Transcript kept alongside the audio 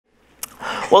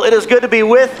Well, it is good to be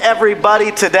with everybody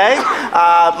today.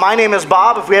 My name is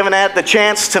Bob. If we haven't had the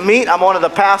chance to meet, I'm one of the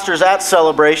pastors at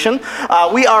Celebration.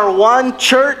 We are one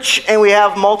church, and we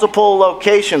have multiple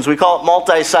locations. We call it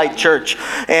multi-site church.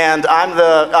 And I'm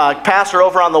the pastor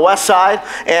over on the west side,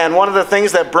 and one of the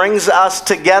things that brings us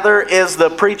together is the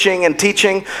preaching and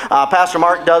teaching. Pastor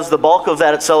Mark does the bulk of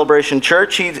that at Celebration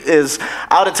Church. He is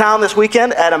out of town this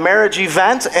weekend at a marriage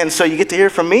event, and so you get to hear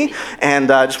from me, and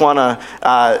I just want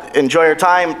to enjoy our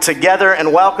time together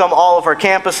and welcome all of our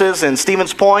campuses in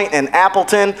Stevens Point and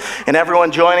Appleton and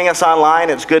everyone joining us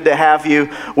online. It's good to have you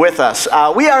with us.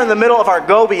 We are in the middle of our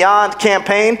Go Beyond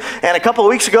campaign, and a couple of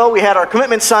weeks ago we had our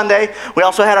Commitment Sunday. We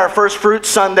also had our First Fruits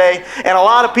Sunday, and a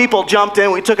lot of people jumped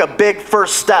in. We took a big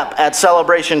first step at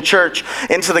Celebration Church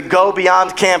into the Go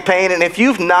Beyond campaign, and if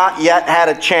you've not yet had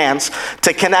a chance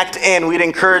to connect in, we'd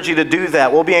encourage you to do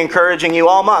that. We'll be encouraging you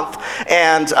all month,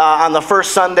 and on the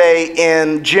first Sunday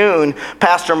in June,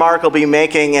 Pastor Mark will be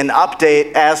making an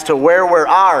update as to where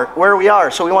we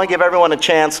are. So we want to give everyone a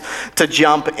chance to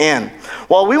jump in.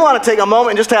 Well, we want to take a moment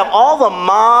and just have all the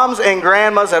moms and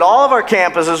grandmas at all of our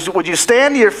campuses. Would you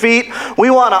stand to your feet? We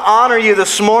want to honor you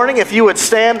this morning. If you would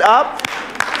stand up.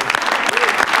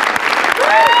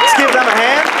 Let's give them a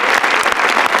hand.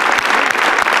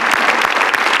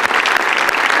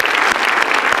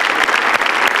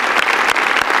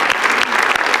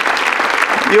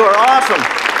 You are awesome.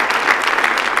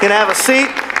 You can have a seat.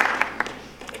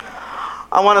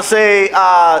 I want to say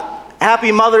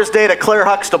Happy Mother's Day to Claire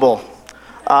Huxtable.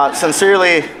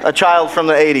 Sincerely, a child from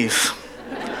the 80s.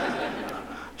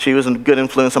 She was a good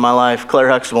influence on my life. Claire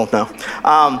Huxtable, no.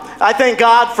 I thank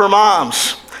God for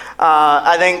moms.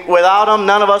 I think without them,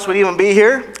 none of us would even be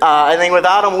here. I think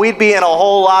without them, we'd be in a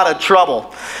whole lot of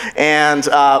trouble. And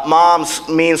moms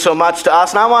mean so much to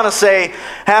us. And I want to say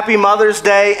Happy Mother's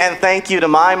Day and thank you to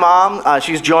my mom.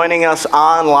 She's joining us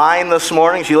online this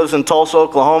morning. She lives in Tulsa,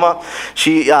 Oklahoma.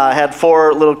 She had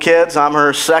 4 little kids. I'm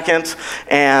her second.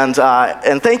 And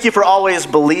thank you for always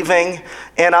believing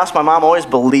in us. My mom always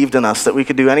believed in us, that we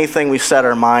could do anything we set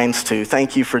our minds to.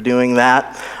 Thank you for doing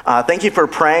that. Thank you for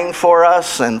praying for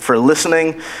us and for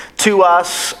listening to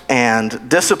us and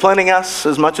disciplining us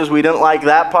as much as we didn't like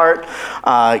that part,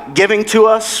 giving to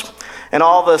us, and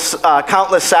all the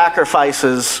countless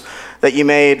sacrifices that you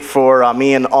made for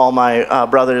me and all my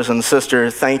brothers and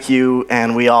sisters. Thank you,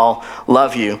 and we all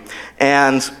love you.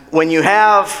 And when you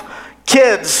have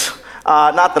kids,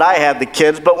 not that I had the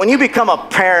kids, but when you become a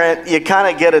parent, you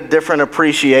kind of get a different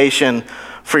appreciation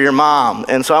for your mom.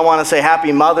 And so I want to say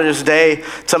Happy Mother's Day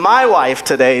to my wife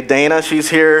today, Dana. She's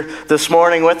here this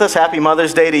morning with us. Happy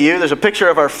Mother's Day to you. There's a picture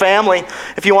of our family.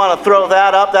 If you want to throw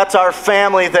that up, that's our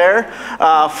family there.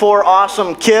 4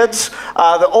 awesome kids.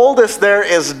 The oldest there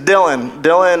is Dylan.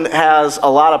 Dylan has a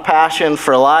lot of passion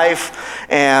for life,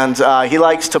 and he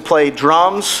likes to play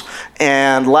drums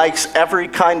and likes every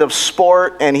kind of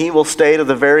sport, and he will stay to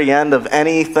the very end of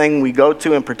anything we go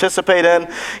to and participate in.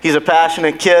 He's a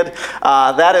passionate kid.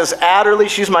 That is Adderley.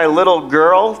 She's my little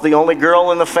girl, the only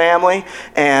girl in the family,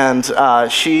 and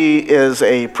she is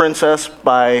a princess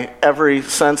by every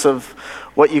sense of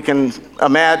what you can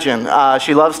imagine.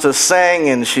 She loves to sing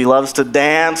and she loves to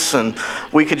dance, and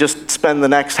we could just spend the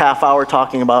next half hour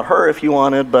talking about her if you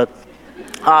wanted, but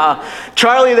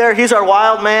Charlie there, he's our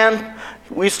wild man.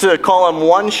 We used to call him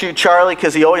One Shoe Charlie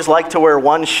because he always liked to wear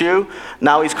one shoe.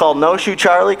 Now he's called No Shoe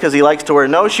Charlie because he likes to wear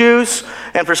no shoes.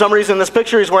 And for some reason in this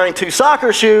picture he's wearing 2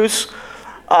 soccer shoes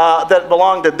that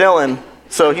belong to Dylan.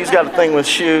 So he's got a thing with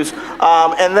shoes.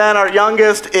 And then our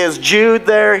youngest is Jude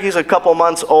there. He's a couple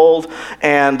months old,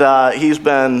 and he's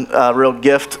been a real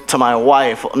gift to my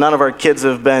wife. None of our kids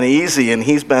have been easy, and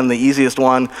he's been the easiest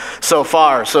one so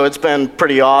far. So it's been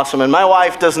pretty awesome. And my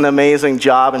wife does an amazing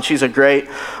job, and she's a great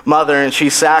mother, and she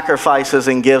sacrifices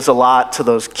and gives a lot to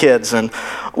those kids. And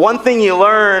one thing you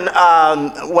learn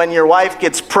when your wife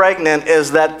gets pregnant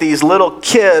is that these little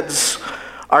kids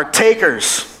are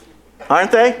takers,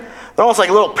 aren't they? They're almost like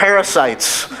little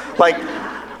parasites. Like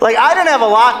I didn't have a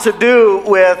lot to do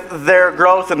with their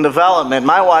growth and development.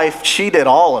 My wife, she did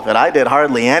all of it. I did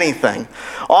hardly anything.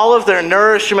 All of their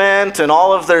nourishment and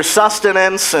all of their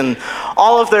sustenance and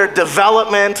all of their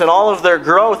development and all of their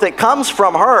growth, it comes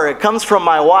from her. It comes from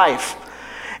my wife.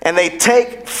 And they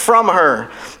take from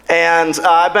her. And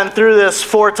I've been through this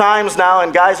 4 times now,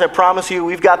 and guys, I promise you,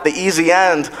 we've got the easy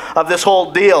end of this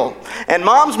whole deal. And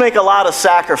moms make a lot of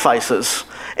sacrifices.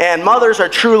 And mothers are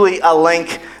truly a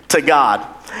link to God.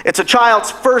 It's a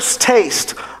child's first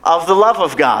taste of the love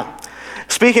of God.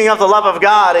 Speaking of the love of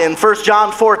God, in 1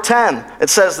 John 4:10, it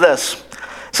says this.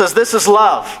 It says, "This is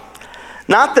love,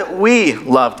 not that we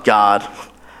loved God,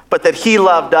 but that he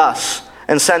loved us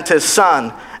and sent his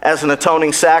son as an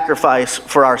atoning sacrifice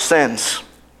for our sins.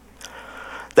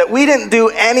 That we didn't do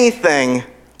anything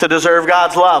to deserve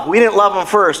God's love. We didn't love him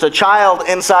first. A child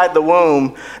inside the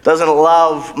womb doesn't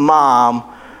love mom.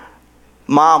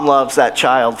 Mom loves that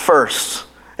child first,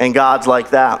 and God's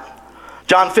like that.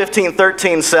 John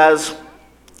 15:13 says,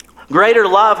 "Greater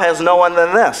love has no one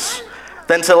than this,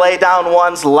 than to lay down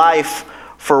one's life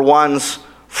for one's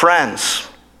friends."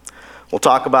 We'll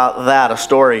talk about that, a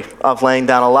story of laying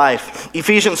down a life.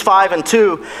 Ephesians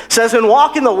 5:2 says, "And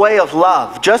walk in the way of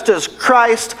love, just as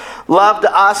Christ loved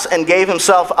us and gave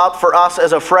himself up for us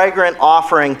as a fragrant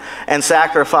offering and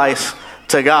sacrifice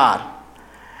to God."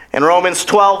 In Romans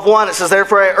 12:1, it says,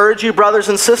 "Therefore I urge you, brothers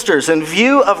and sisters, in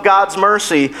view of God's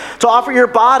mercy, to offer your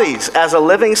bodies as a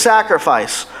living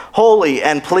sacrifice, holy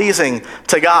and pleasing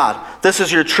to God. This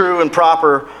is your true and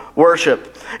proper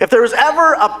worship." If there was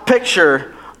ever a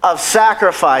picture of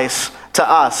sacrifice to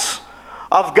us,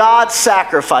 of God's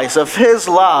sacrifice, of his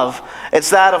love, it's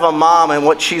that of a mom and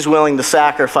what she's willing to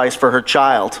sacrifice for her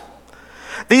child.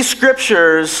 These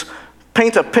scriptures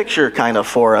paint a picture kind of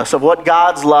for us of what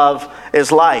God's love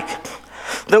is like.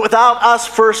 That without us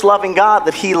first loving God,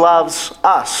 that he loves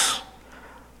us.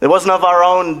 It wasn't of our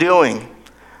own doing.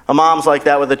 A mom's like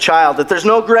that with a child, that there's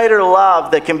no greater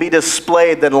love that can be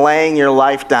displayed than laying your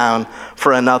life down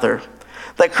for another.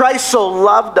 That Christ so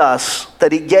loved us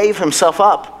that he gave himself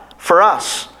up for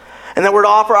us. And that we're to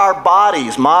offer our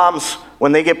bodies. Moms,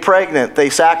 when they get pregnant, they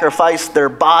sacrifice their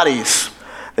bodies.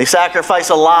 They sacrifice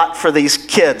a lot for these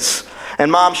kids.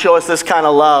 And moms show us this kind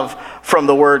of love from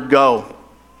the word go.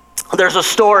 There's a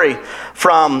story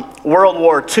from World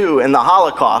War II and the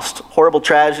Holocaust, horrible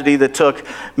tragedy that took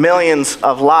millions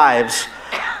of lives.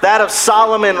 That of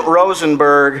Solomon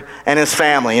Rosenberg and his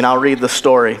family, and I'll read the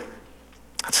story.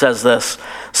 It says this: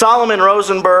 Solomon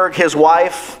Rosenberg, his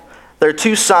wife, their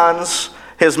 2 sons,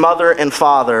 his mother and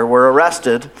father were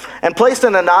arrested and placed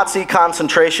in a Nazi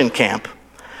concentration camp.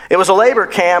 It was a labor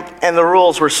camp and the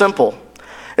rules were simple.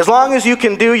 As long as you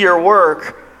can do your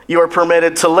work, you are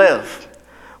permitted to live.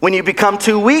 When you become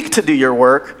too weak to do your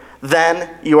work, then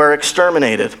you are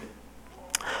exterminated.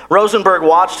 Rosenberg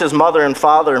watched his mother and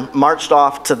father marched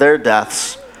off to their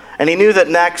deaths, and he knew that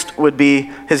next would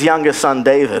be his youngest son,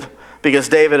 David, because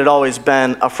David had always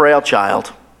been a frail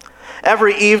child.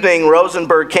 Every evening,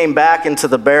 Rosenberg came back into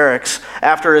the barracks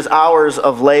after his hours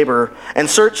of labor and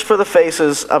searched for the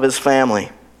faces of his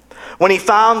family. When he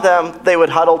found them, they would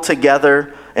huddle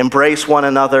together, embrace one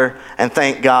another, and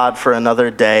thank God for another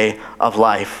day of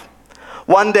life.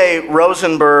 One day,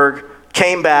 Rosenberg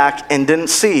came back and didn't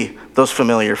see those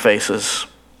familiar faces.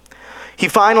 He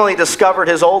finally discovered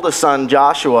his oldest son,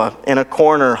 Joshua, in a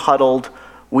corner, huddled,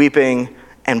 weeping,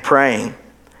 and praying. And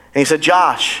he said,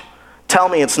 "Josh, tell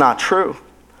me it's not true."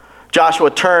 Joshua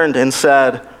turned and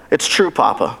said, "It's true,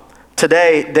 Papa.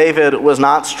 Today, David was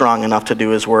not strong enough to do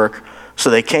his work, so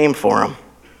they came for him."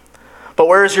 "But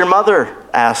where is your mother?"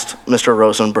 asked Mr.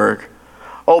 Rosenberg.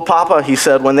 "Oh, Papa," he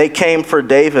said, "when they came for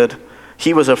David,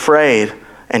 he was afraid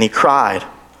and he cried."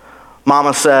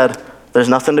 Mama said, "There's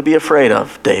nothing to be afraid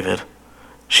of, David."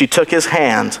 She took his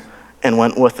hand and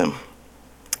went with him.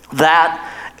 That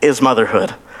is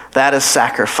motherhood. That is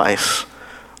sacrifice.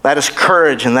 That is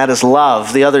courage and that is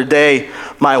love. The other day,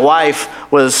 my wife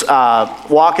was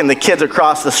walking the kids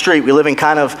across the street. We live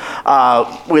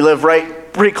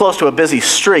pretty close to a busy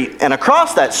street. And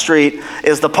across that street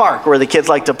is the park where the kids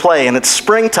like to play. And it's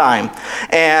springtime.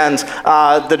 And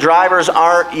the drivers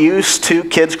aren't used to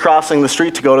kids crossing the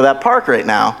street to go to that park right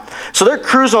now. So they're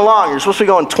cruising along. You're supposed to be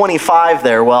going 25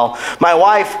 there. Well, my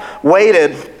wife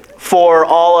waited for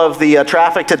all of the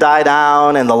traffic to die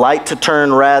down and the light to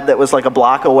turn red that was like a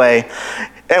block away.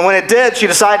 And when it did, she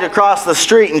decided to cross the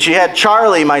street, and she had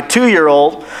Charlie, my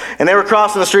 2-year-old, and they were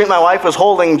crossing the street. My wife was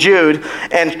holding Jude,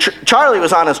 and Charlie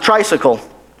was on his tricycle.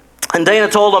 And Dana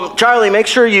told him, "Charlie, make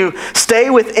sure you stay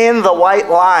within the white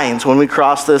lines when we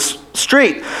cross this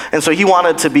street." And so he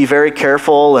wanted to be very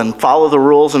careful and follow the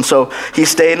rules, and so he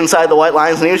stayed inside the white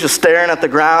lines, and he was just staring at the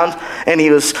ground, and he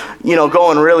was,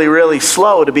 going really, really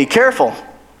slow to be careful.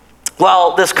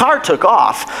 Well, this car took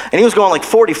off, and he was going like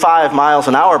 45 miles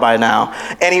an hour by now,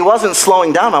 and he wasn't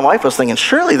slowing down. My wife was thinking,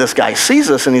 surely this guy sees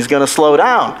us and he's going to slow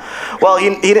down. Well,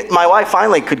 my wife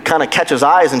finally could kind of catch his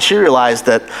eyes, and she realized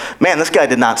that, man, this guy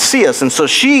did not see us. And so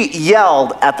she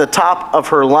yelled at the top of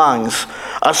her lungs,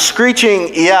 a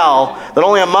screeching yell that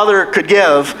only a mother could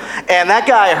give, and that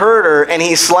guy heard her, and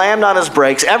he slammed on his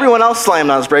brakes. Everyone else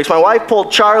slammed on his brakes. My wife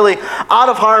pulled Charlie out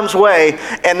of harm's way,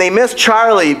 and they missed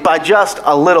Charlie by just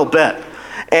a little bit.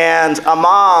 And a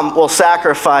mom will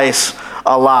sacrifice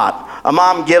a lot. A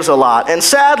mom gives a lot. And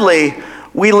sadly,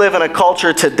 we live in a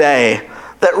culture today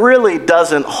that really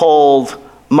doesn't hold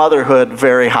motherhood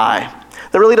very high,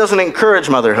 that really doesn't encourage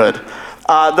motherhood.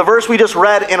 The verse we just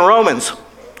read in Romans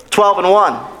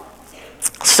 12:1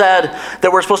 said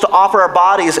that we're supposed to offer our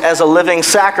bodies as a living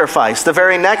sacrifice. The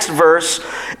very next verse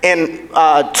in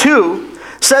 2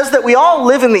 says that we all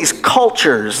live in these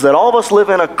cultures, that all of us live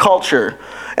in a culture,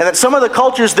 and that some of the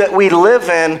cultures that we live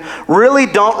in really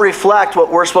don't reflect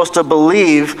what we're supposed to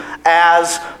believe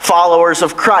as followers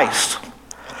of Christ.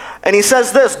 And he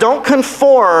says this, don't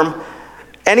conform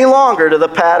any longer to the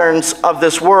patterns of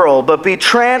this world, but be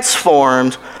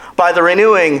transformed by the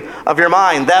renewing of your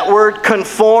mind. That word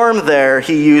conform there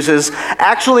he uses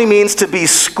actually means to be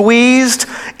squeezed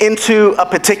into a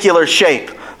particular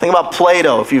shape. Think about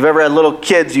Play-Doh. If you've ever had little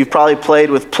kids, you've probably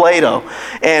played with Play-Doh.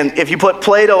 And if you put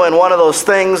Play-Doh in one of those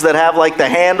things that have like the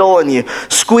handle and you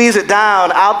squeeze it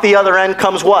down, out the other end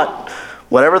comes what?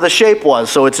 Whatever the shape was.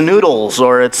 So it's noodles,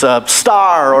 or it's a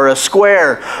star, or a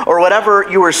square, or whatever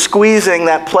you were squeezing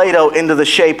that Play-Doh into the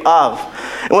shape of.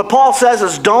 And what Paul says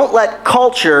is don't let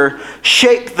culture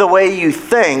shape the way you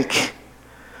think,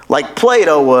 like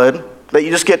Play-Doh would, that you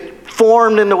just get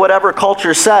formed into whatever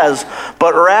culture says,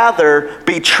 but rather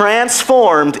be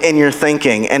transformed in your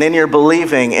thinking and in your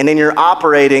believing and in your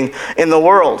operating in the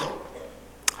world.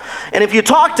 And if you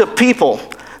talk to people,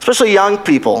 especially young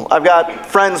people, I've got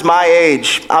friends my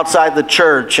age outside the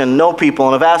church and know people,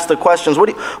 and I've asked the questions, what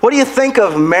do you think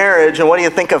of marriage and what do you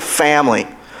think of family?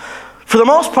 For the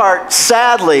most part,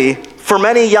 sadly, for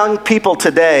many young people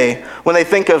today, when they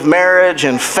think of marriage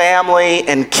and family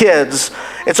and kids,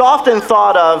 it's often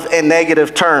thought of in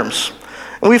negative terms.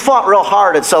 And we fought real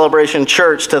hard at Celebration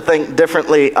Church to think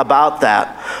differently about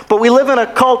that. But we live in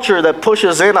a culture that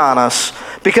pushes in on us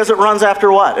because it runs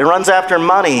after what? It runs after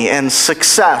money and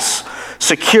success,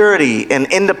 security and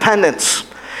independence.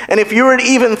 And if you were to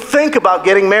even think about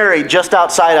getting married just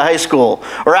outside of high school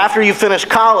or after you finish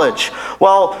college,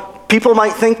 well, people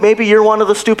might think maybe you're one of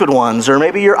the stupid ones, or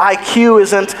maybe your IQ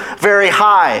isn't very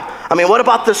high. I mean, what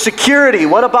about the security?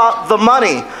 What about the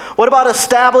money? What about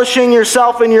establishing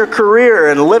yourself in your career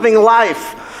and living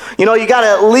life? You know, you got to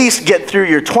at least get through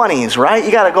your 20s, right?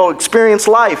 You got to go experience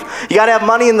life. You got to have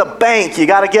money in the bank. You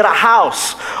got to get a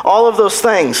house. All of those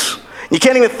things. You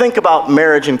can't even think about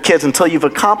marriage and kids until you've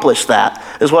accomplished that,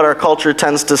 is what our culture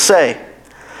tends to say.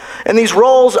 And these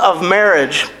roles of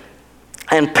marriage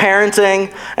and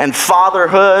parenting and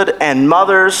fatherhood and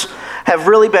mothers have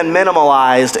really been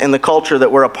minimalized in the culture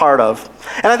that we're a part of.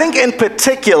 And I think in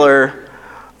particular,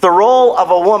 the role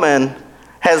of a woman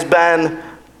has been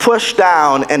pushed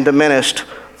down and diminished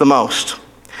the most.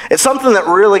 It's something that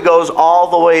really goes all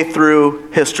the way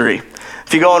through history.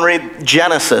 If you go and read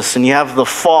Genesis and you have the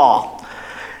fall,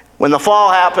 when the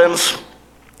fall happens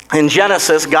in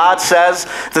Genesis, God says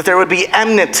that there would be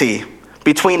enmity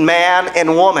between man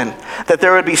and woman, that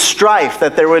there would be strife,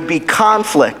 that there would be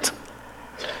conflict,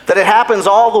 that it happens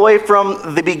all the way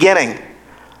from the beginning.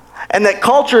 And that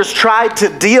cultures tried to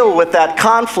deal with that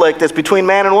conflict that's between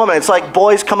man and woman. It's like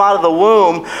boys come out of the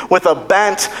womb with a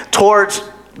bent towards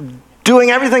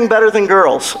doing everything better than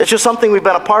girls. It's just something we've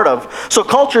been a part of. So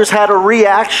cultures had a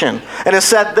reaction, and it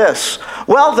said this,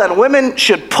 well then, women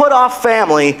should put off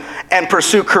family and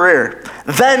pursue career.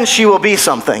 Then she will be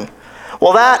something.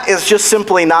 Well, that is just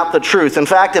simply not the truth. In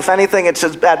fact, if anything, it's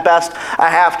at best a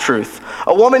half-truth.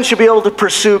 A woman should be able to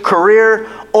pursue career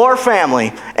or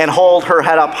family and hold her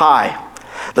head up high.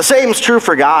 The same is true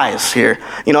for guys here.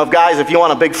 You know, if you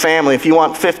want a big family, if you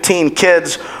want 15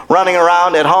 kids running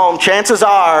around at home, chances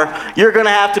are you're going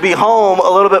to have to be home a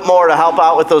little bit more to help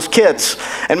out with those kids.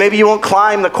 And maybe you won't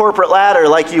climb the corporate ladder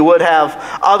like you would have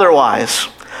otherwise.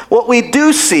 What we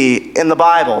do see in the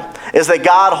Bible is that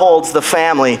God holds the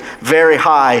family very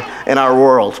high in our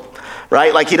world,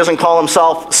 right? Like he doesn't call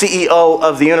himself CEO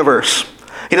of the universe.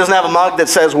 He doesn't have a mug that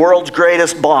says world's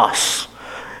greatest boss.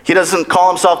 He doesn't call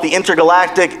himself the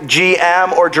intergalactic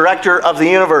GM or director of the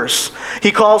universe.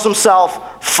 He calls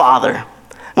himself Father.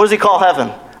 What does he call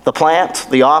heaven? The plant,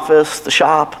 the office, the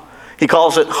shop. He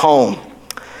calls it home.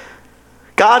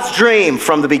 God's dream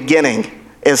from the beginning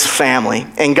is family,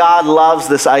 and God loves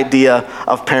this idea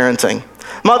of parenting.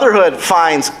 Motherhood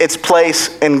finds its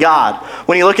place in God.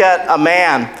 When you look at a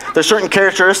man, there's certain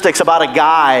characteristics about a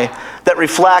guy that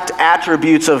reflect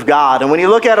attributes of God. And when you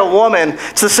look at a woman,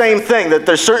 it's the same thing, that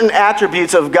there's certain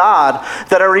attributes of God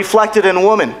that are reflected in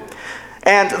women.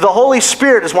 And the Holy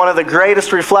Spirit is one of the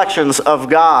greatest reflections of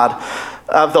God,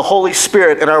 of the Holy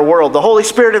Spirit in our world. The Holy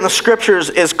Spirit in the Scriptures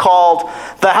is called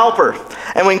the Helper.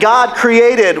 And when God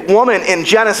created woman in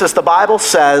Genesis, the Bible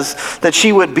says that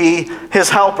she would be his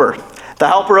helper, the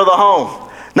helper of the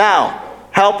home. Now,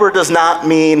 helper does not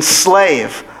mean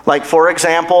slave. Like, for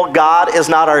example, God is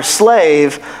not our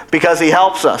slave because he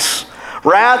helps us.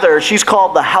 Rather, she's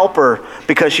called the helper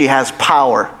because she has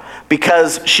power,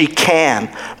 because she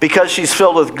can, because she's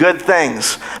filled with good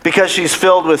things, because she's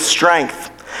filled with strength.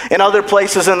 In other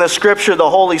places in the scripture, the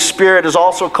Holy Spirit is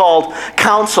also called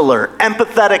counselor,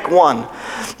 empathetic one.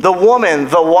 The woman,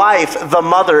 the wife, the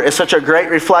mother is such a great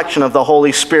reflection of the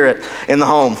Holy Spirit in the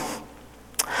home.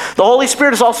 The Holy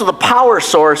Spirit is also the power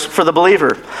source for the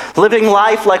believer. Living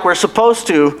life like we're supposed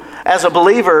to as a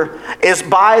believer is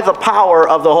by the power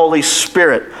of the Holy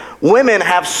Spirit. Women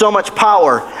have so much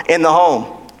power in the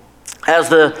home. As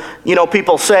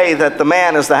people say that the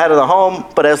man is the head of the home,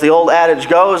 but as the old adage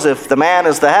goes, if the man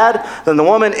is the head, then the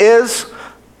woman is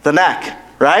the neck,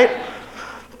 right?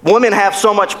 Women have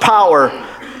so much power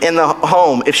in the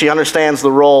home if she understands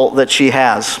the role that she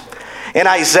has. In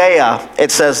Isaiah,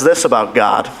 it says this about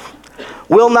God.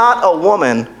 Will not a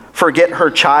woman forget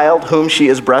her child whom she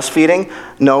is breastfeeding?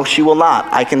 No, she will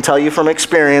not. I can tell you from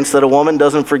experience that a woman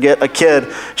doesn't forget a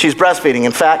kid she's breastfeeding.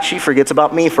 In fact, she forgets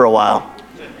about me for a while.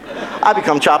 I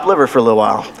become chopped liver for a little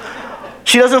while.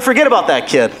 She doesn't forget about that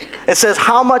kid. It says,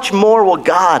 how much more will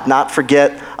God not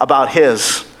forget about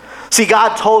his? See,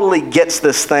 God totally gets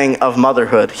this thing of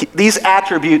motherhood. These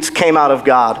attributes came out of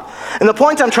God. And the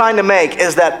point I'm trying to make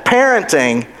is that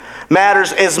parenting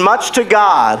matters as much to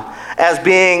God as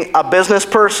being a business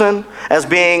person, as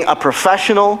being a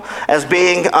professional, as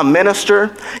being a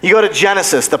minister. You go to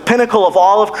Genesis, the pinnacle of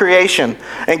all of creation,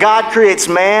 and God creates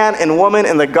man and woman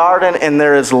in the garden, and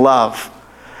there is love.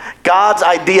 God's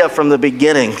idea from the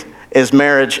beginning is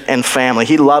marriage and family.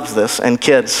 He loves this, and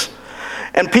kids.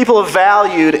 And people have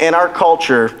valued in our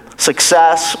culture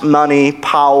success, money,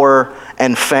 power,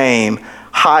 and fame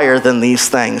higher than these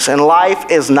things. And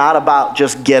life is not about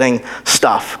just getting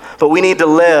stuff, but we need to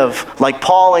live like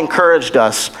Paul encouraged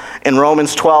us in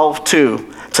Romans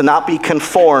 12:2, to not be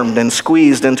conformed and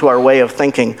squeezed into our way of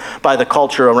thinking by the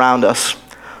culture around us.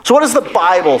 So what does the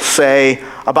Bible say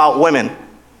about women?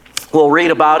 We'll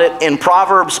read about it in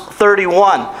Proverbs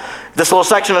 31. This little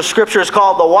section of Scripture is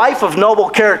called the wife of noble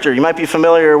character. You might be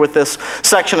familiar with this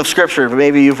section of Scripture.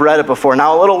 Maybe you've read it before.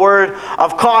 Now, a little word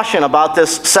of caution about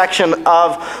this section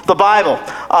of the Bible.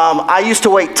 I used to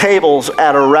wait tables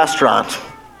at a restaurant.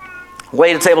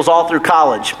 Waited tables all through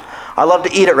college. I love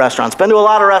to eat at restaurants. Been to a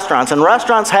lot of restaurants, and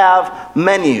restaurants have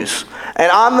menus.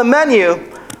 And on the menu,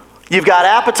 you've got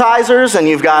appetizers, and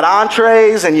you've got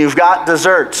entrees, and you've got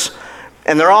desserts.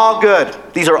 And they're all good.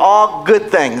 These are all good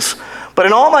things. But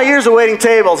in all my years of waiting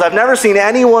tables, I've never seen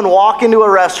anyone walk into a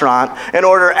restaurant and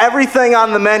order everything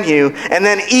on the menu and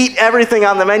then eat everything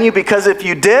on the menu, because if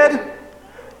you did,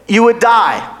 you would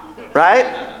die,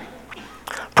 right?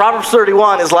 Proverbs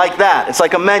 31 is like that. It's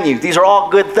like a menu. These are all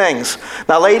good things.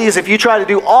 Now, ladies, if you try to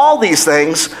do all these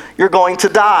things, you're going to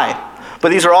die.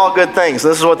 But these are all good things.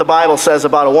 This is what the Bible says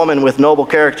about a woman with noble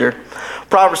character.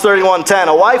 Proverbs 31:10,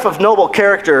 a wife of noble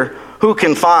character who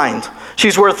can find?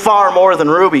 She's worth far more than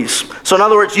rubies. So in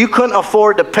other words, you couldn't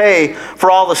afford to pay for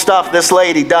all the stuff this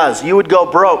lady does. You would go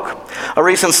broke. A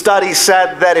recent study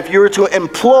said that if you were to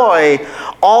employ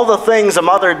all the things a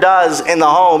mother does in the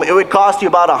home, it would cost you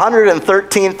about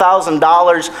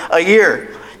 $113,000 a year.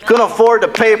 You couldn't afford to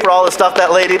pay for all the stuff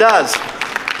that lady does.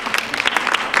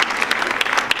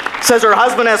 It says her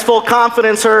husband has full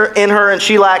confidence in her, and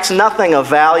she lacks nothing of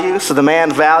value, so the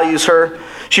man values her.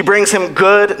 She brings him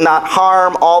good, not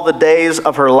harm, all the days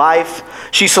of her life.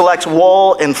 She selects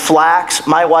wool and flax.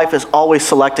 My wife is always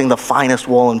selecting the finest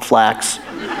wool and flax.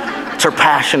 It's her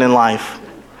passion in life.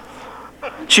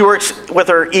 She works with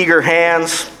her eager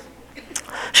hands.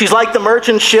 She's like the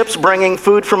merchant ships bringing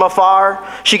food from afar.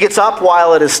 She gets up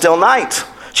while it is still night.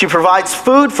 She provides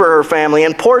food for her family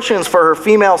and portions for her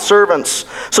female servants.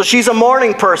 So she's a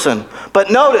morning person. But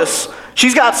notice,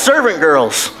 she's got servant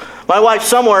girls. My wife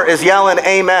somewhere is yelling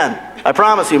amen. I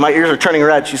promise you, my ears are turning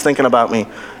red. She's thinking about me.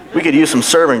 We could use some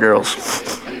servant girls.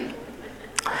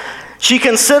 She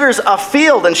considers a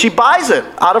field and she buys it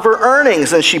out of her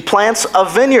earnings, and she plants a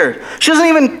vineyard. She doesn't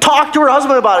even talk to her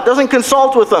husband about it, doesn't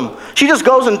consult with him. She just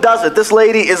goes and does it. This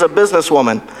lady is a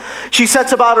businesswoman. She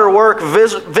sets about her work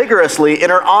vigorously, and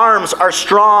her arms are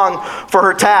strong for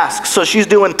her tasks. So she's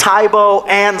doing Taibo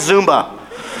and Zumba.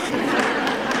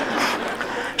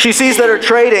 She sees that her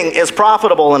trading is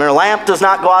profitable and her lamp does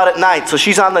not go out at night. So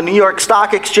she's on the New York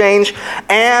Stock Exchange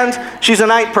and she's a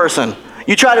night person.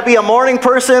 You try to be a morning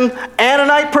person and a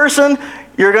night person,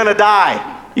 you're going to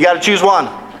die. You got to choose one.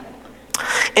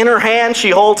 In her hand, she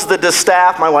holds the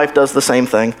distaff. My wife does the same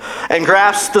thing. And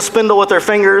grasps the spindle with her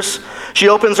fingers. She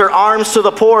opens her arms to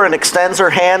the poor and extends her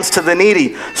hands to the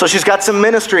needy. So she's got some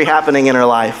ministry happening in her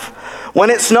life. When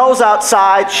it snows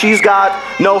outside, she's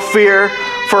got no fear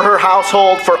for her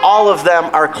household, for all of them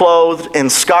are clothed in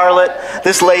scarlet.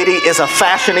 This lady is a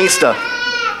fashionista.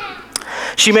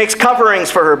 She makes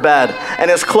coverings for her bed and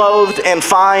is clothed in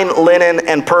fine linen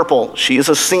and purple. She is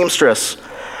a seamstress.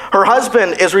 Her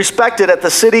husband is respected at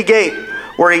the city gate,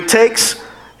 where he takes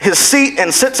his seat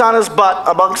and sits on his butt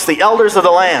amongst the elders of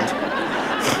the land.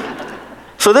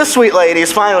 So this sweet lady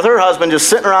is fine with her husband just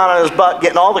sitting around on his butt,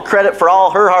 getting all the credit for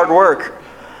all her hard work.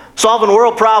 Solving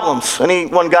world problems.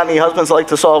 Anyone got any husbands that like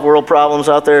to solve world problems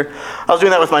out there? I was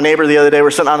doing that with my neighbor the other day.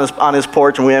 We're sitting on his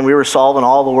porch, and we were solving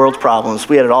all the world's problems.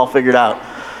 We had it all figured out.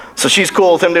 So she's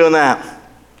cool with him doing that.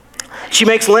 She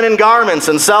makes linen garments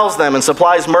and sells them and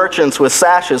supplies merchants with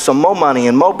sashes, so mo money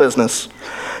and mo business.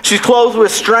 She's clothed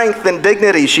with strength and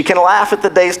dignity. She can laugh at the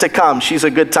days to come. She's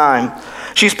a good time.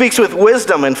 She speaks with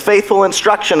wisdom, and faithful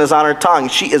instruction is on her tongue.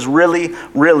 She is really,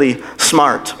 really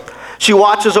smart. She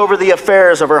watches over the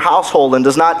affairs of her household and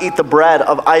does not eat the bread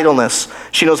of idleness.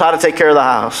 She knows how to take care of the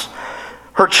house.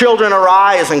 Her children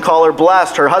arise and call her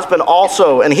blessed. Her husband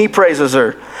also, and he praises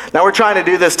her. Now we're trying to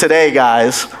do this today,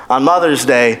 guys, on Mother's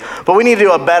Day, but we need to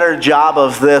do a better job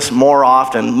of this more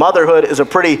often. Motherhood is a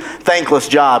pretty thankless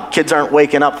job. Kids aren't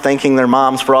waking up thanking their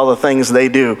moms for all the things they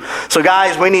do. So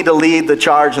guys, we need to lead the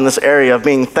charge in this area of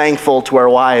being thankful to our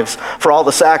wives for all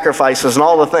the sacrifices and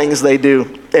all the things they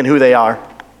do and who they are.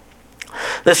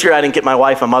 This year I didn't get my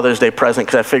wife a Mother's Day present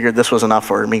because I figured this was enough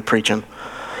for me preaching.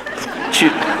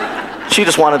 She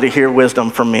just wanted to hear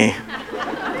wisdom from me.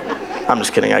 I'm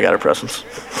just kidding, I got her presents.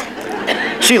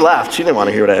 She left, she didn't want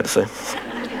to hear what I had to say.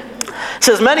 It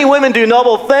says, many women do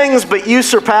noble things, but you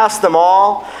surpass them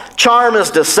all. Charm is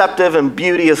deceptive and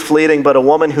beauty is fleeting, but a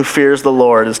woman who fears the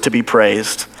Lord is to be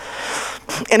praised.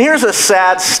 And here's a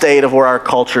sad state of where our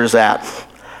culture is at.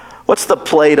 What's the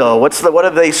Play-Doh? What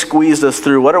have they squeezed us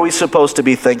through? What are we supposed to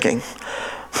be thinking?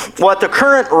 Well, at the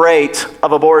current rate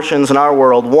of abortions in our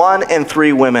world, 1 in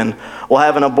 3 women will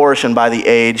have an abortion by the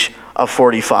age of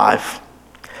 45.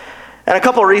 And a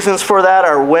couple of reasons for that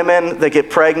are women that get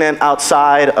pregnant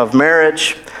outside of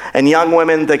marriage and young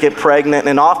women that get pregnant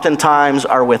and oftentimes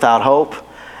are without hope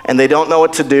and they don't know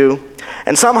what to do.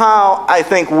 And somehow I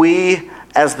think we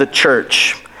as the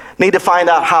church need to find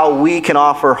out how we can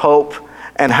offer hope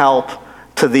and help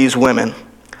to these women,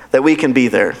 that we can be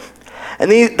there.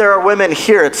 And there are women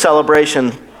here at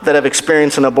Celebration that have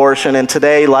experienced an abortion, and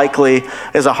today likely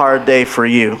is a hard day for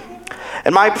you.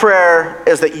 And my prayer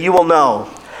is that you will know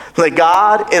that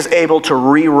God is able to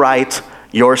rewrite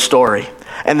your story.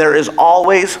 And there is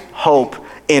always hope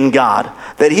in God,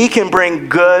 that He can bring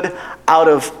good out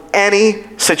of any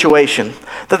situation,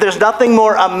 that there's nothing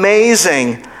more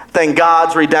amazing than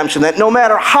God's redemption, that no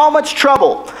matter how much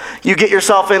trouble you get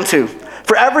yourself into,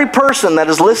 for every person that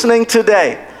is listening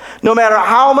today, no matter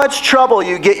how much trouble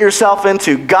you get yourself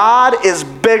into, God is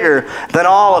bigger than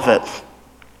all of it.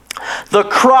 The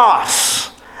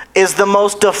cross is the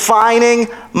most defining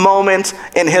moment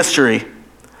in history.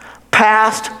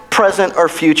 Past, present, or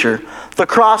future. The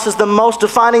cross is the most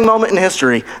defining moment in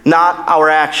history, not our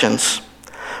actions.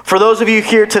 For those of you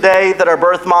here today that are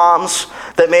birth moms,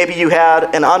 that maybe you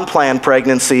had an unplanned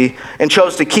pregnancy and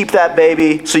chose to keep that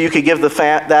baby so you could give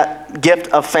that gift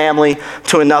of family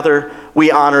to another,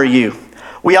 we honor you.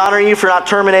 We honor you for not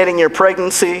terminating your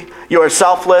pregnancy. You are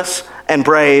selfless and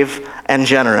brave and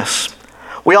generous.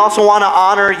 We also want to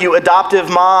honor you adoptive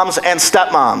moms and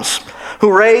stepmoms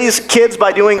who raise kids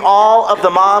by doing all of the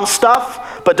mom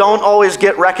stuff, but don't always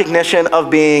get recognition of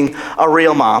being a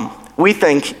real mom. We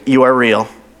think you are real.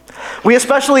 We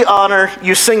especially honor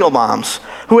you single moms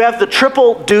who have the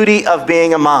triple duty of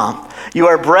being a mom. You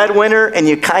are a breadwinner and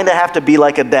you kind of have to be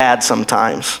like a dad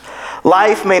sometimes.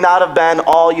 Life may not have been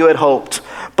all you had hoped,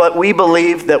 but we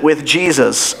believe that with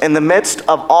Jesus, in the midst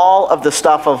of all of the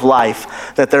stuff of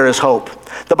life, that there is hope.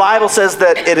 The Bible says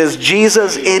that it is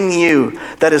Jesus in you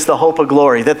that is the hope of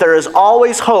glory, that there is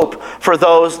always hope for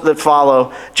those that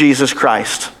follow Jesus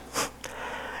Christ.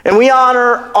 And we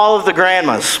honor all of the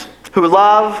grandmas who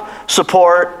love,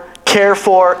 support, care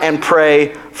for, and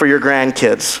pray for your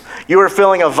grandkids. You are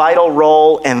filling a vital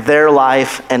role in their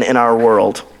life and in our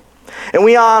world. And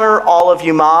we honor all of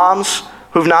you moms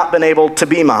who've not been able to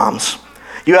be moms.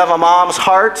 You have a mom's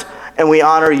heart, and we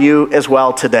honor you as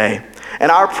well today. And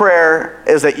our prayer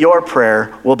is that your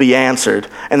prayer will be answered,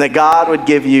 and that God would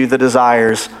give you the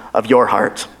desires of your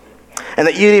heart. And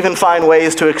that you'd even find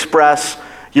ways to express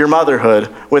your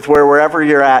motherhood with wherever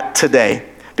you're at today.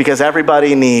 because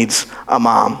everybody needs a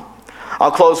mom.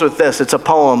 I'll close with this. It's a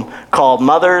poem called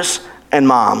Mothers and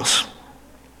Moms.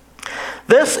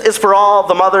 This is for all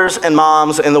the mothers and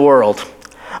moms in the world.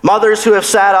 Mothers who have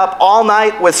sat up all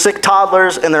night with sick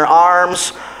toddlers in their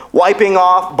arms, wiping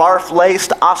off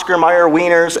barf-laced Oscar Mayer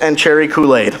wieners and cherry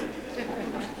Kool-Aid,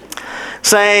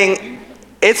 saying,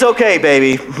 "It's okay,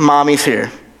 baby, mommy's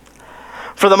here."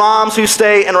 For the moms who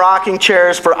stay in rocking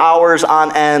chairs for hours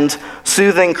on end,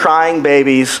 soothing crying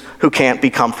babies who can't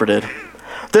be comforted.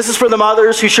 This is for the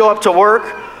mothers who show up to work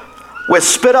with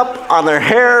spit up on their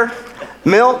hair,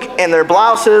 milk in their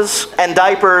blouses, and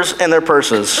diapers in their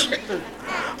purses.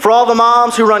 For all the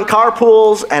moms who run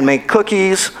carpools and make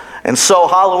cookies and sew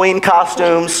Halloween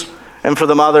costumes, and for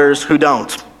the mothers who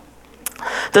don't.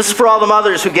 This is for all the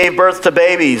mothers who gave birth to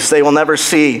babies they will never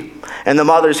see, and the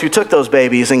mothers who took those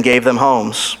babies and gave them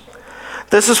homes.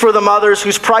 This is for the mothers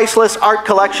whose priceless art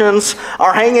collections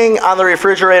are hanging on the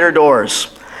refrigerator doors,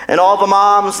 and all the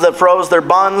moms that froze their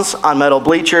buns on metal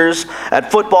bleachers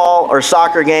at football or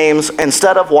soccer games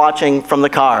instead of watching from the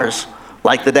cars,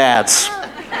 like the dads.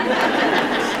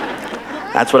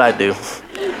 That's what I do.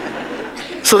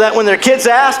 So that when their kids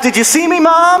ask, "Did you see me,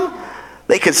 Mom?"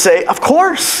 they could say, "Of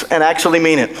course," and actually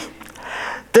mean it.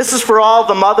 This is for all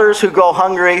the mothers who go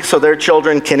hungry so their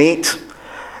children can eat.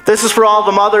 This is for all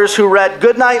the mothers who read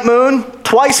Goodnight Moon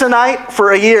twice a night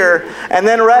for a year and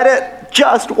then read it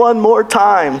just one more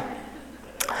time.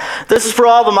 This is for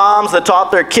all the moms that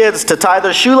taught their kids to tie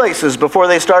their shoelaces before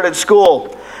they started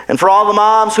school, and for all the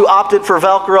moms who opted for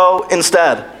Velcro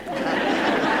instead.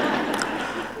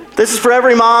 This is for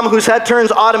every mom whose head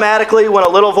turns automatically when a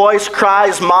little voice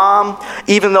cries "Mom,"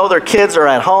 even though their kids are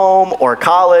at home or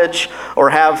college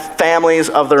or have families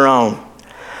of their own.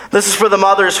 This is for the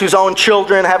mothers whose own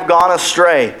children have gone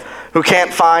astray, who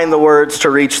can't find the words to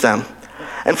reach them.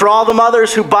 And for all the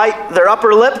mothers who bite their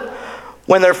upper lip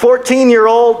when their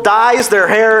 14-year-old dyes their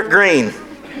hair green.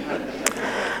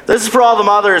 This is for all the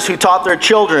mothers who taught their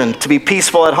children to be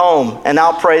peaceful at home and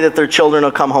now pray that their children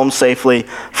will come home safely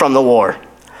from the war.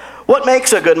 What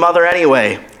makes a good mother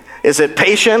anyway? Is it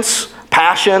patience,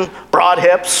 passion, broad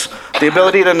hips, the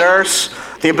ability to nurse,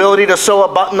 the ability to sew a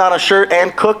button on a shirt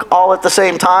and cook all at the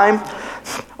same time?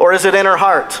 Or is it in her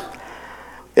heart?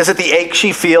 Is it the ache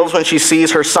she feels when she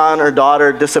sees her son or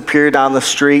daughter disappear down the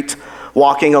street,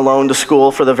 walking alone to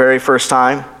school for the very first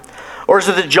time? Or is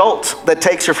it the jolt that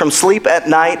takes her from sleep at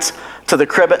night to the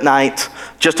crib at night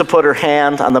just to put her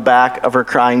hand on the back of her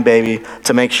crying baby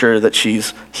to make sure that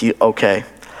she's okay?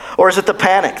 Or is it the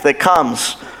panic that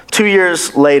comes 2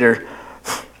 years later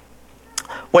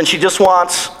when she just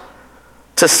wants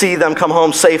to see them come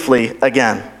home safely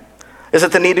again? Is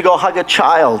it the need to go hug a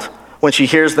child when she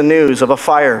hears the news of a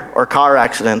fire or car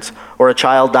accident or a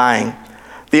child dying?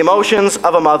 The emotions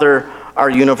of a mother are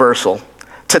universal.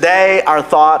 Today, our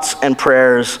thoughts and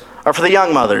prayers are for the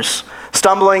young mothers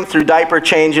stumbling through diaper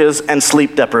changes and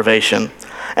sleep deprivation,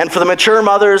 and for the mature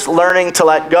mothers learning to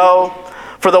let go,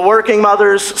 for the working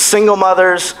mothers, single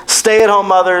mothers, stay-at-home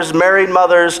mothers, married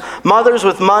mothers, mothers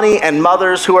with money, and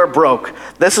mothers who are broke.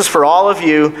 This is for all of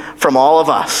you, from all of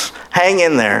us. Hang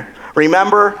in there.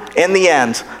 Remember, in the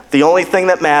end, the only thing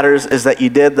that matters is that you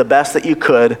did the best that you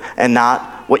could and not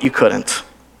what you couldn't.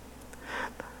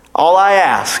 All I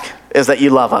ask is that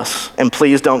you love us, and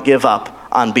please don't give up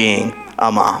on being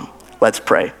a mom. Let's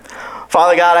pray.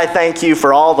 Father God, I thank you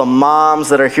for all the moms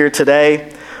that are here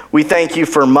today. We thank you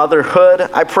for motherhood.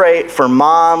 I pray for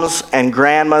moms and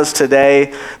grandmas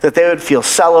today that they would feel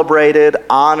celebrated,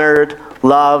 honored,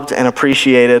 loved, and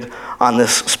appreciated on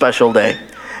this special day.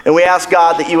 And we ask,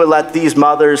 God, that you would let these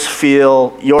mothers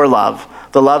feel your love,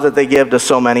 the love that they give to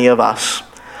so many of us.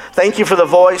 Thank you for the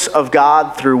voice of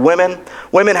God through women.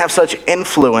 Women have such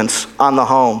influence on the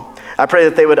home. I pray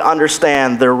that they would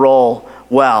understand their role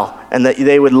well and that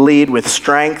they would lead with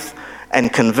strength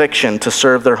and conviction to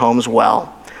serve their homes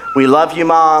well. We love you,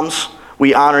 moms.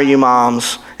 We honor you,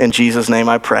 moms. In Jesus' name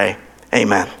I pray.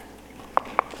 Amen.